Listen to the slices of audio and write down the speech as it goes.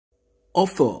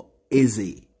Arthur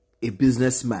Eze, a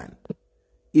businessman,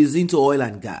 is into oil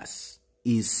and gas.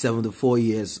 He's 74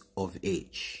 years of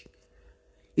age.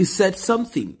 He said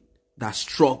something that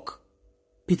struck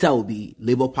Peter Obi,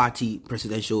 Labour Party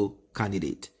presidential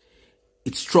candidate.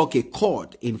 It struck a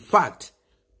chord. In fact,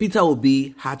 Peter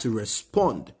Obi had to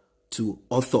respond to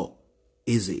Arthur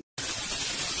Eze.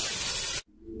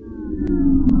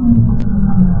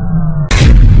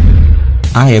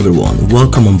 Hi everyone,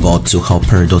 welcome on board to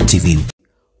Helper.tv.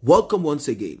 Welcome once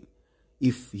again.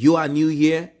 If you are new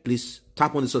here, please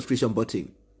tap on the subscription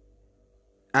button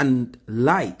and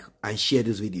like and share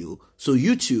this video so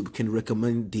YouTube can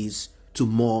recommend this to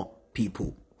more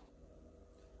people.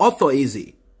 Arthur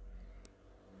Eze,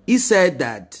 he said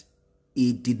that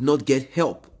he did not get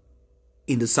help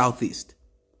in the southeast.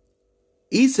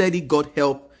 He said he got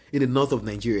help in the north of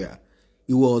Nigeria.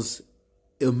 He was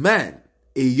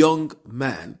a young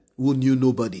man who knew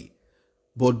nobody,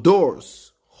 but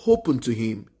doors opened to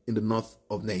him in the north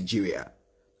of Nigeria.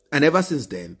 And ever since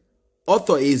then,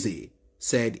 Arthur Eze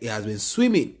said he has been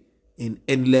swimming in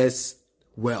endless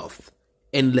wealth,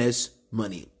 endless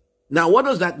money. Now, what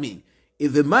does that mean?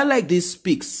 If a man like this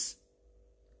speaks,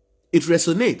 it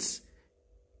resonates,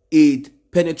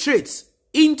 it penetrates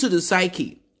into the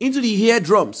psyche, into the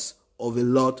eardrums of a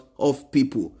lot of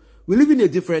people. We live in a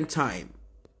different time.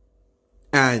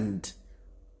 And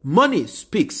money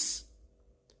speaks.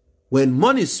 When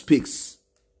money speaks,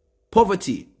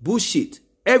 poverty, bullshit,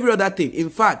 every other thing, in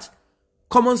fact,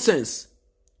 common sense,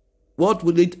 what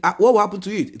will happen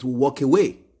to it? It will walk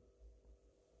away.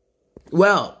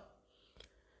 Well,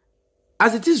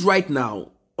 as it is right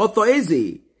now, Arthur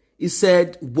Eze, he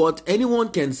said what anyone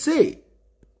can say,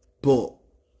 but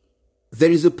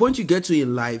there is a point you get to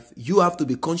in life, you have to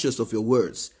be conscious of your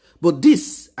words. But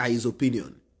these are his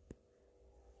opinion.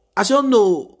 As you all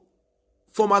know,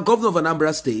 former governor of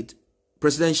Anambra State,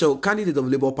 presidential candidate of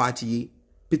Labour Party,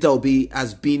 Peter Obi,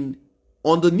 has been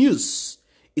on the news.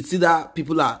 It's either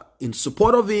people are in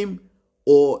support of him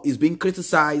or is being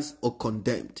criticized or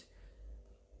condemned.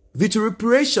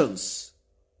 Vituperations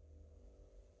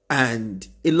and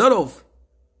a lot of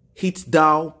hit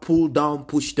down, pull down,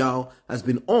 push down has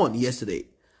been on yesterday.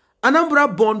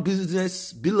 Anambra-born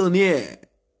business billionaire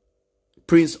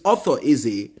Prince Arthur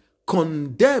Eze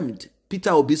condemned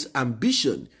Peter Obi's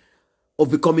ambition of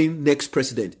becoming next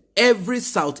president. Every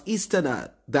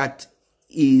Southeasterner that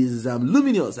is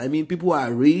luminous, I mean people who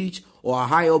are rich or are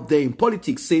high up there in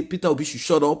politics, say Peter Obi should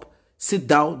shut up, sit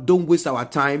down, don't waste our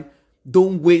time,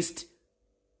 don't waste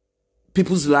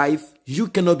people's life. You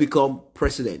cannot become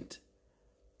president.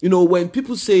 You know, when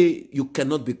people say you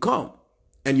cannot become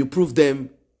and you prove them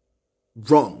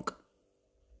wrong,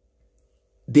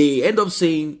 they end up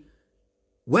saying,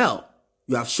 well,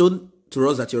 you have shown to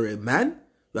us that you're a man.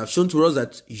 You have shown to us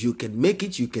that you can make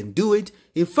it, you can do it.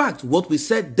 In fact, what we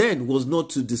said then was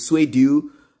not to dissuade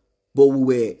you, but we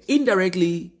were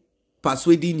indirectly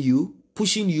persuading you,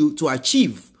 pushing you to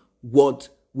achieve what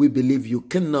we believe you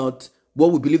cannot,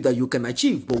 what we believe that you can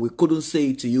achieve, but we couldn't say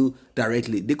it to you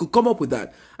directly. They could come up with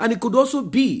that. And it could also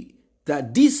be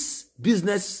that these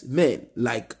businessmen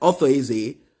like Arthur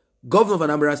Eze, governor of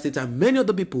Anambra State, and many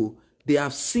other people, they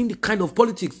have seen the kind of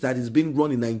politics that is being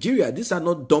run in Nigeria. These are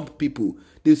not dumb people.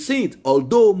 They've seen it.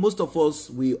 Although most of us,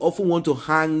 we often want to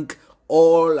hang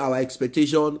all our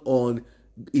expectation on,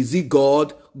 is it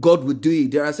God? God will do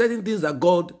it. There are certain things that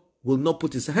God will not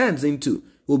put his hands into. He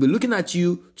will be looking at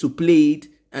you to play it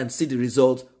and see the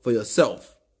result for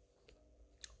yourself.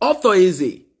 Arthur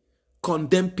Eze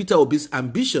condemned Peter Obi's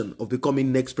ambition of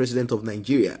becoming next president of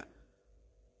Nigeria.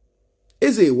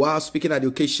 Eze, while speaking at the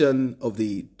occasion of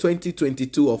the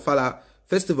 2022 Ofala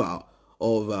Festival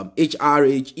of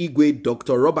HRH Igwe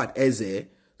Dr. Robert Eze,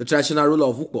 the traditional ruler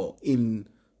of Ukpo in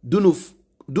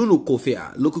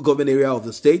Dunukofia, local government area of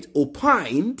the state,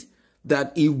 opined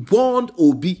that he warned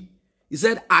Obi. He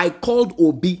said, I called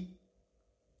Obi.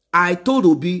 I told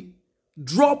Obi,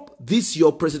 drop this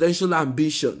your presidential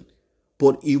ambition,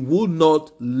 but he would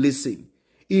not listen.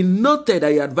 He noted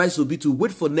that he advised Obi to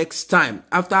wait for next time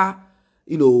after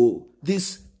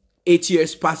this 8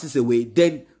 years passes away,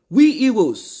 then we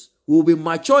Igbos will be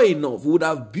mature enough, we would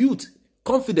have built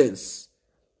confidence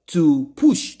to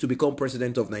push to become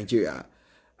president of Nigeria.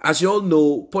 As you all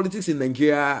know, politics in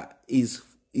Nigeria is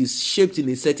shaped in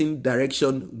a certain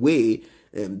direction way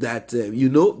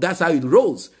that's how it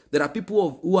rolls. There are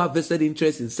people who have vested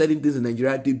interest in certain things in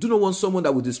Nigeria. They do not want someone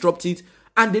that will disrupt it,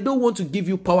 and they don't want to give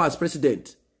you power as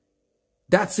president.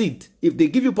 That's it. If they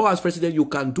give you power as president, you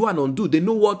can do and undo. They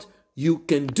know what you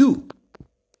can do.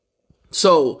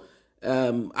 So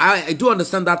I do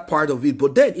understand that part of it.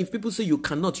 But then if people say you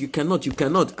cannot,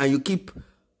 and you keep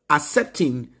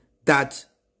accepting that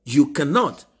you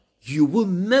cannot, you will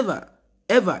never,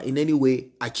 ever in any way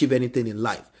achieve anything in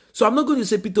life. So I'm not going to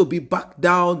say Peter Obi back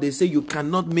down. They say you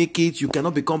cannot make it, you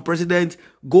cannot become president,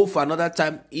 go for another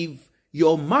time. If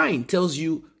your mind tells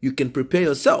you you can prepare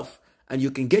yourself and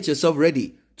you can get yourself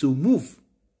ready to move.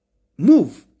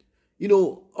 You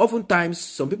know, oftentimes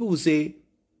some people will say,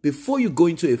 before you go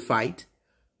into a fight,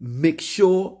 make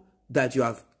sure that you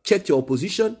have checked your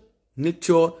opposition, make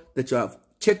sure that you have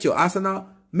checked your arsenal,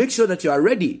 make sure that you are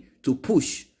ready to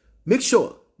push, make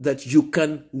sure that you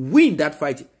can win that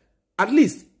fight. At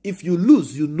least if you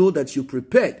lose, you know that you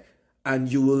prepared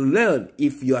and you will learn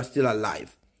if you are still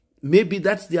alive. Maybe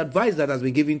that's the advice that has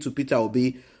been given to Peter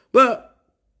Obi. But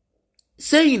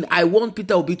saying, I want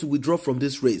Peter Obi to withdraw from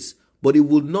this race, but he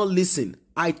would not listen.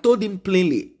 I told him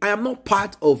plainly, I am not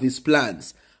part of his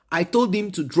plans. I told him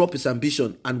to drop his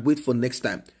ambition and wait for next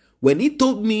time. When he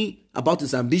told me about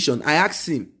his ambition, I asked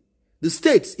him, the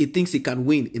states he thinks he can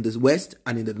win in the West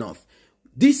and in the North.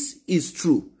 This is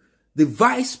true. The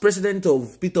vice president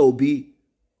of Peter Obi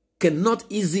cannot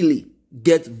easily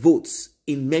get votes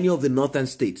in many of the northern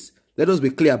states. Let us be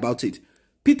clear about it.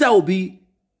 Peter Obi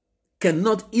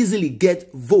cannot easily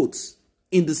get votes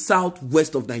in the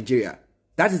southwest of Nigeria.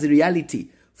 That is the reality.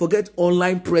 Forget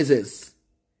online presence.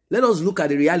 Let us look at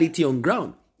the reality on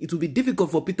ground. It will be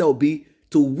difficult for Peter Obi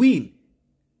to win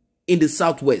in the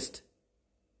southwest.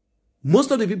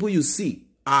 Most of the people you see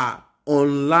are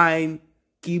online,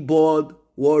 keyboard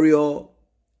warrior,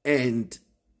 and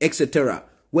etc.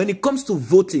 When it comes to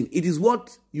voting, it is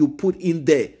what you put in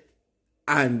there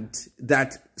and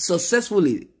that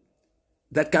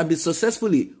can be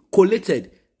successfully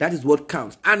collated. That is what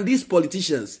counts. And these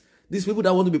politicians, these people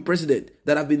that want to be president,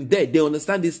 that have been there, they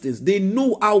understand these things. They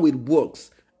know how it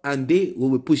works, and they will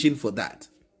be pushing for that.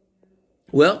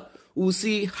 Well, we'll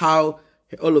see how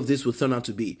all of this will turn out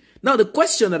to be. Now, the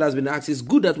question that has been asked is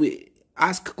good that we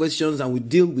ask questions and we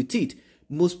deal with it.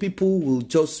 Most people will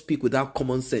just speak without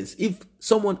common sense. If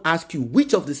someone asks you,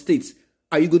 which of the states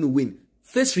are you going to win?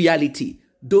 Face reality.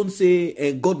 Don't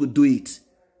say, God will do it.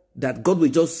 That God will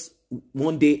just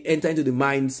one day enter into the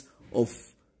minds of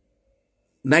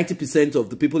 90% of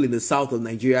the people in the south of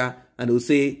Nigeria and they'll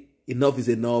say, enough is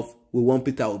enough. We want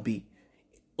Peter Obi.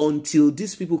 Until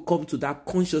these people come to that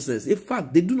consciousness. In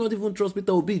fact, they do not even trust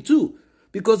Peter Obi too.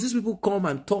 Because these people come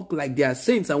and talk like they are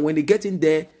saints. And when they get in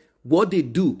there, what they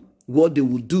do, what they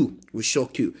will do will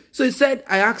shock you. So he said,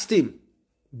 I asked him,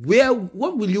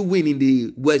 what will you win in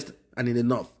the West and in the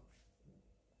North?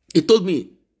 He told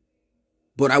me,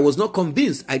 but I was not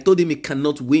convinced. I told him he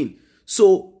cannot win.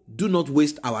 So do not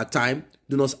waste our time.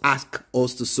 Do not ask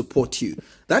us to support you.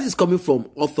 That is coming from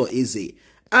Author Eze.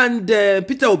 And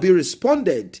Peter Obi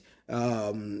responded.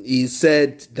 He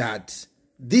said that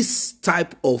this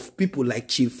type of people like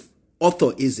Chief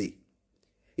Author Eze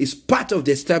is part of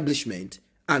the establishment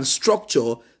and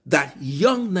structure that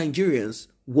young Nigerians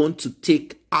want to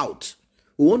take out.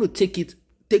 We want to take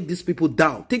these people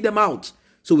down, take them out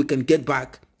so we can get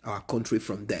back our country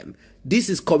from them. This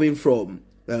is coming from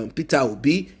Peter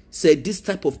Obi. Said this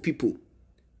type of people,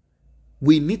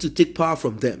 we need to take power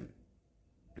from them.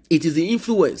 It is the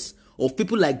influence of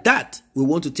people like that we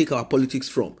want to take our politics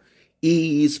from.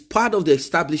 He is part of the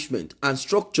establishment and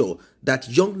structure that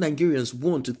young Nigerians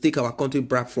want to take our country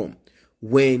back from.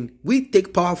 When we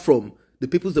take power from the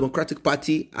People's Democratic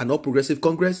Party and All Progressive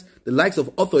Congress, the likes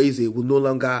of Author Eze will no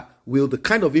longer wield the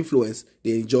kind of influence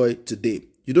they enjoy today.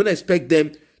 You don't expect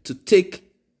them to take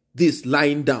this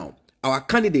lying down. Our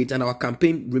candidate and our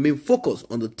campaign remain focused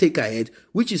on the take ahead,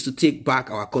 which is to take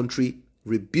back our country,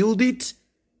 rebuild it,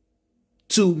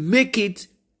 to make it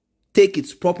take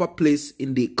its proper place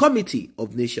in the Committee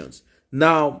of Nations.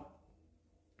 Now,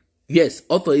 yes,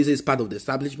 Author Eze is part of the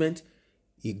establishment.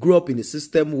 He grew up in a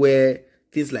system where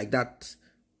things like that,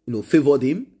 favored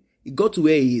him. He got to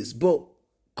where he is. But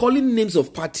calling names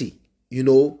of party,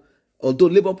 although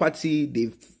Labour Party,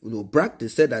 they've, bragged, they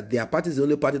said that their party is the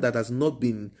only party that has not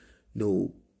been,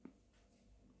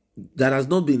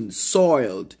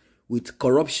 soiled with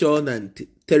corruption and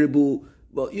terrible.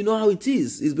 But you know how it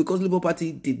is. It's because Labour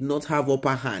Party did not have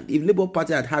upper hand. If Labour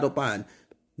Party had upper hand,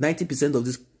 90% of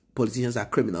these politicians are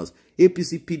criminals.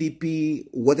 APC, PDP,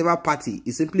 whatever party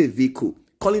is simply a vehicle.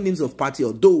 Calling names of party,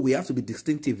 although we have to be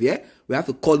distinctive here, we have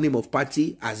to call name of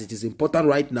party as it is important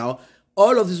right now.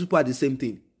 All of these people are the same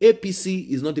thing. APC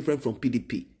is not different from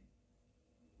PDP.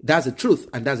 That's the truth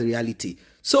and that's the reality.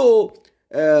 So,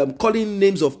 calling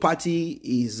names of party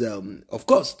is, of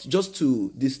course, just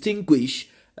to distinguish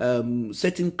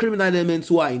certain criminal elements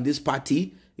who are in this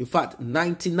party In fact,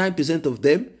 99% of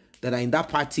them that are in that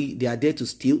party, they are there to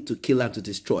steal, to kill, and to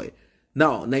destroy.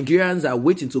 Now, Nigerians are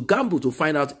waiting to gamble to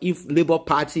find out if Labour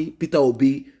Party, Peter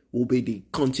Obi, will be the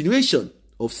continuation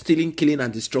of stealing, killing,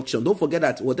 and destruction. Don't forget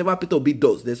that whatever Peter Obi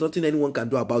does, there's nothing anyone can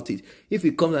do about it. If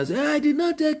he comes and says, I did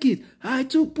not take it, I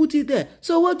put it there,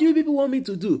 so what do you people want me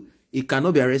to do? He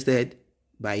cannot be arrested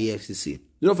by EFCC.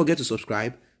 Don't forget to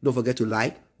subscribe. Don't forget to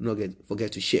like. Don't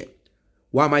forget to share.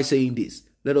 Why am I saying this?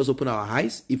 Let us open our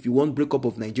eyes. If you want breakup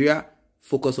of Nigeria,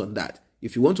 focus on that.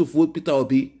 If you want to vote Peter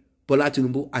Obi, Bola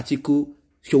Tinubu, Atiku,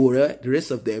 Sowore, the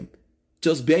rest of them,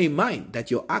 just bear in mind that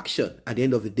your action at the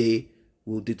end of the day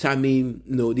will determine,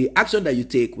 the action that you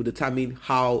take will determine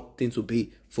how things will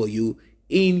be for you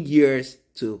in years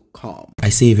to come. I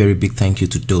say a very big thank you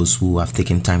to those who have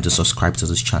taken time to subscribe to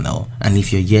this channel, and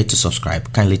if you're yet to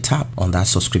subscribe, kindly tap on that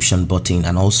subscription button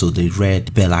and also the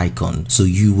red bell icon so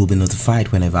you will be notified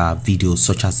whenever videos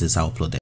such as this are uploaded.